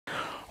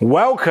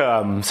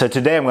Welcome! So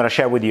today I'm going to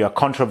share with you a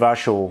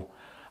controversial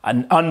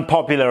and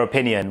unpopular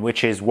opinion,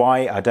 which is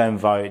why I don't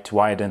vote,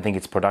 why I don't think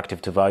it's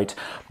productive to vote.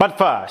 But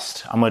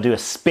first, I'm going to do a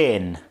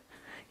spin,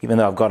 even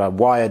though I've got a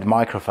wired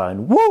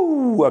microphone.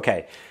 Woo!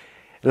 Okay,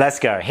 let's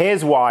go.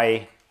 Here's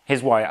why.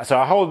 So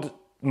I hold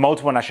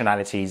multiple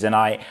nationalities and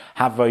I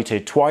have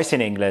voted twice in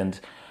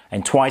England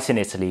and twice in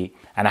Italy,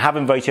 and I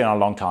haven't voted in a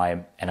long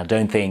time, and I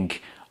don't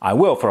think I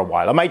will for a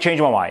while. I might change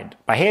my mind.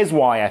 But here's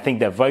why I think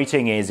that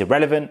voting is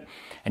irrelevant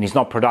and it's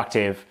not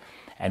productive,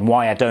 and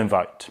why I don't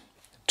vote.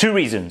 Two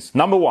reasons.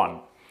 Number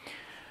one,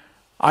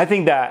 I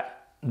think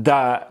that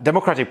the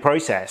democratic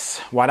process,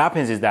 what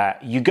happens is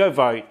that you go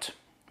vote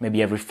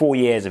maybe every 4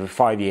 years, every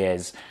 5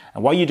 years,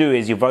 and what you do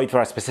is you vote for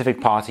a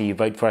specific party, you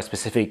vote for a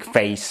specific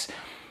face,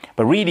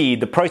 but really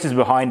the process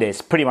behind it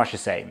is pretty much the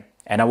same.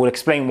 And I will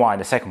explain why in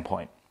the second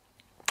point.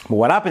 But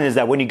what happens is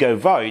that when you go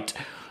vote,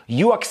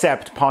 you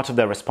accept part of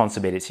the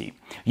responsibility.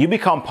 You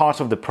become part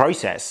of the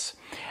process.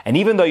 And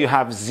even though you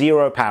have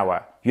zero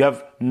power, you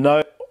have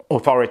no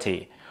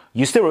authority,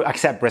 you still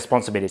accept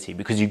responsibility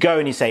because you go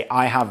and you say,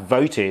 I have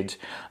voted,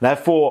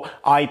 therefore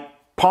I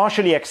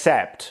partially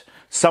accept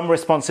some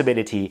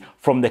responsibility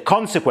from the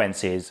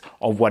consequences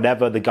of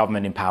whatever the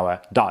government in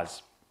power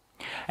does.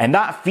 And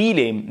that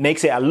feeling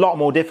makes it a lot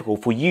more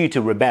difficult for you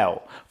to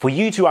rebel, for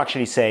you to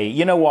actually say,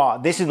 you know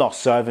what, this is not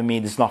serving me,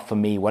 this is not for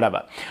me,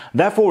 whatever.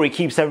 Therefore, it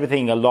keeps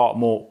everything a lot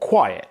more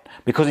quiet,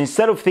 because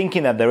instead of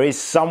thinking that there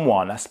is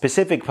someone, a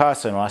specific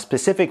person or a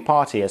specific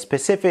party, a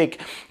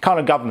specific kind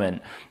of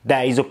government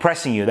that is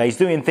oppressing you, that is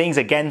doing things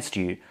against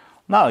you,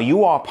 no,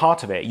 you are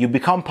part of it. You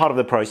become part of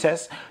the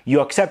process, you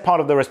accept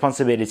part of the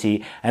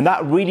responsibility, and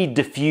that really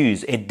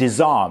it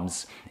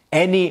disarms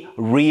any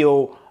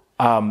real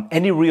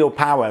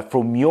power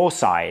from your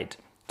side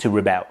to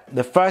rebel.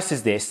 The first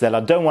is this, that I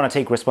don't want to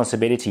take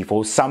responsibility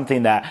for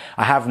something that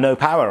I have no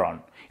power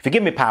on. If you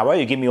give me power,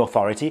 you give me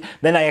authority,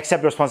 then I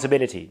accept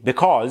responsibility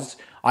because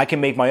I can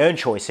make my own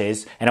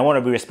choices and I want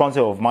to be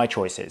responsible for my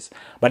choices.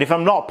 But if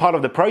I'm not part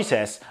of the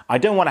process, I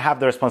don't want to have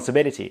the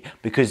responsibility,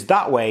 because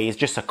that way is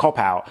just a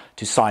cop-out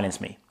to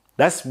silence me.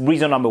 That's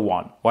reason number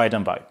one why I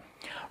don't vote.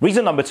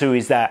 Reason number two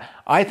is that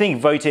I think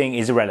voting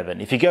is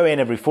irrelevant. If you go in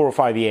every 4 or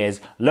 5 years,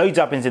 loads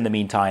happens in the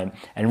meantime,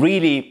 and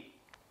really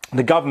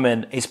the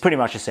government is pretty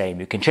much the same.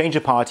 You can change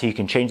the party, you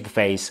can change the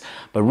face,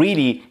 but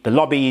really the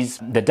lobbies,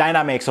 the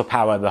dynamics of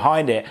power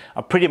behind it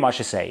are pretty much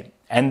the same.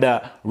 And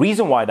the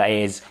reason why that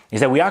is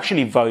that we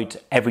actually vote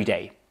every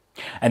day.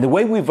 And the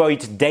way we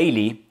vote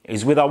daily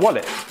is with our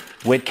wallet,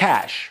 with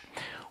cash.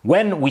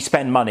 When we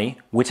spend money,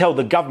 we tell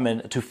the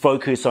government to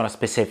focus on a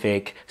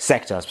specific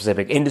sector, a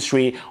specific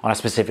industry, on a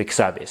specific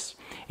service.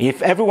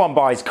 If everyone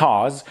buys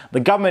cars,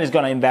 the government is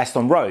going to invest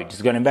on roads,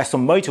 it's going to invest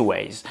on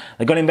motorways,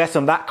 they're going to invest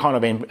on that kind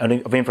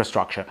of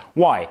infrastructure.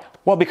 Why?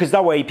 Well, because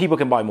that way people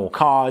can buy more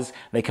cars,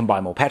 they can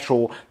buy more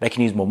petrol, they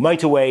can use more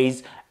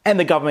motorways, and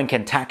the government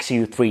can tax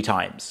you 3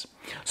 times.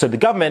 So the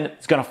government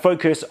is going to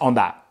focus on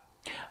that.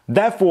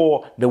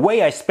 Therefore, the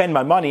way I spend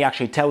my money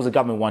actually tells the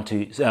government want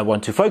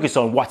to focus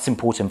on what's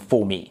important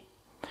for me.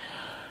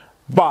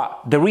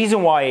 But the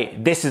reason why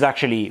this is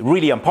actually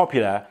really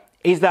unpopular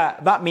is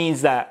that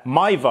means that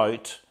my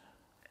vote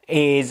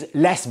is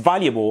less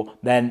valuable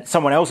than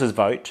someone else's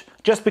vote,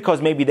 just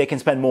because maybe they can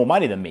spend more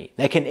money than me.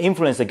 They can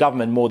influence the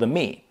government more than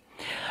me.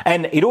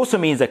 And it also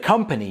means that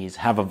companies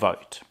have a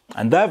vote,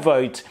 and their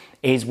vote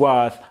is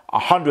worth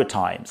 100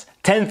 times,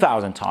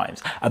 10,000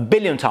 times, 1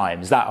 billion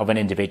times that of an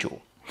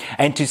individual.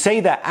 And to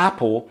say that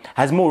Apple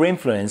has more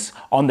influence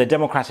on the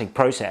democratic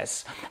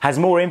process, has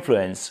more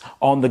influence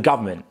on the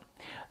government,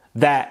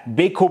 that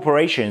big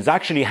corporations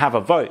actually have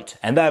a vote,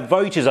 and their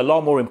vote is a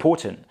lot more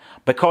important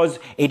because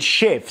it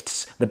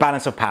shifts the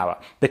balance of power,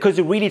 because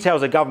it really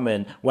tells the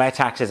government where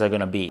taxes are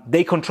going to be.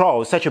 They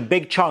control such a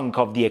big chunk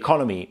of the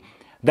economy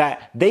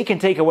that they can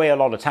take away a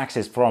lot of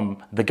taxes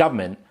from the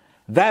government.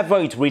 Their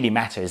vote really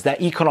matters. Their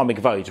economic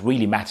vote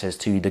really matters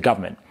to the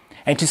government.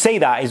 And to say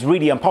that is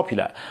really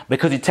unpopular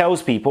because it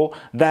tells people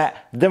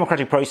that the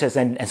democratic process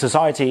and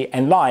society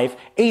and life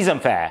is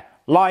unfair.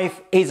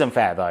 Life is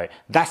unfair though.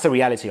 That's the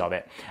reality of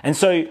it. And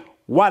so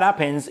what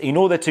happens in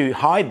order to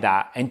hide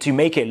that and to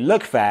make it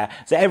look fair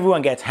is that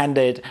everyone gets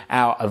handed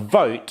out a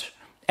vote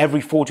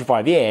every 4 to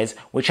 5 years,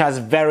 which has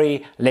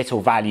very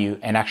little value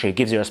and actually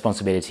gives you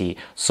responsibility.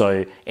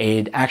 So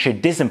it actually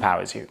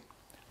disempowers you.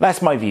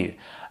 That's my view.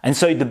 And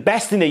so the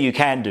best thing that you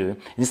can do,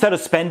 instead of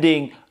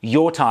spending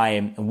your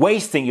time,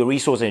 wasting your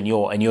resources and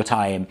your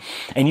time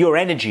and your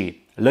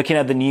energy looking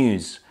at the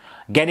news,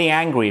 getting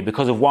angry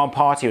because of one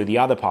party or the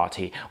other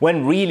party,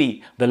 when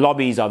really the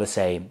lobbies are the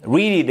same,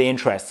 really the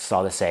interests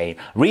are the same,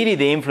 really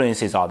the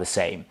influences are the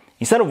same.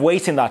 Instead of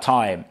wasting that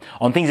time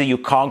on things that you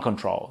can't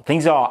control,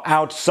 things that are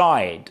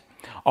outside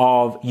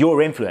of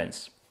your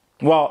influence,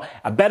 well,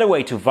 a better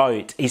way to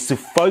vote is to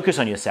focus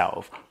on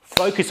yourself,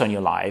 focus on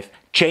your life,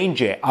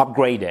 change it,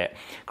 upgrade it,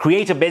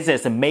 create a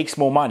business that makes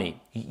more money,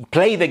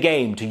 play the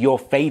game to your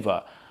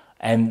favor,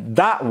 And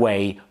that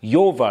way,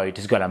 your vote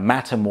is going to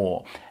matter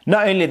more.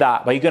 Not only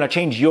that, but you're going to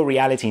change your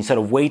reality instead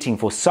of waiting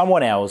for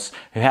someone else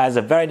who has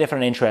a very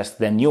different interest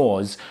than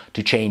yours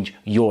to change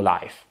your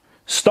life.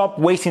 Stop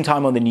wasting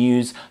time on the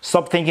news.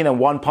 Stop thinking that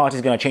one party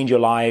is going to change your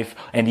life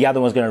and the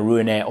other one's going to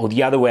ruin it, or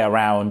the other way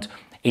around.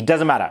 It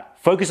doesn't matter.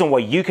 Focus on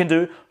what you can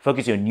do.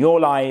 Focus on your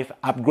life.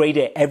 Upgrade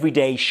it every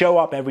day. Show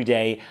up every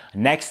day.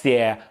 Next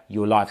year,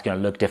 your life's going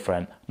to look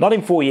different. Not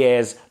in 4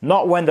 years.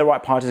 Not when the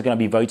right party is going to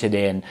be voted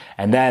in.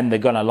 And then they're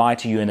going to lie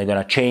to you and they're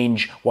going to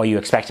change what you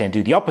expected and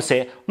do the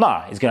opposite.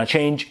 No, it's going to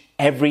change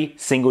every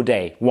single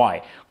day.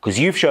 Why? Because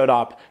you've showed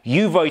up,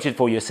 you voted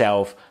for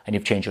yourself, and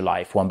you've changed your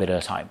life one bit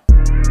at a time.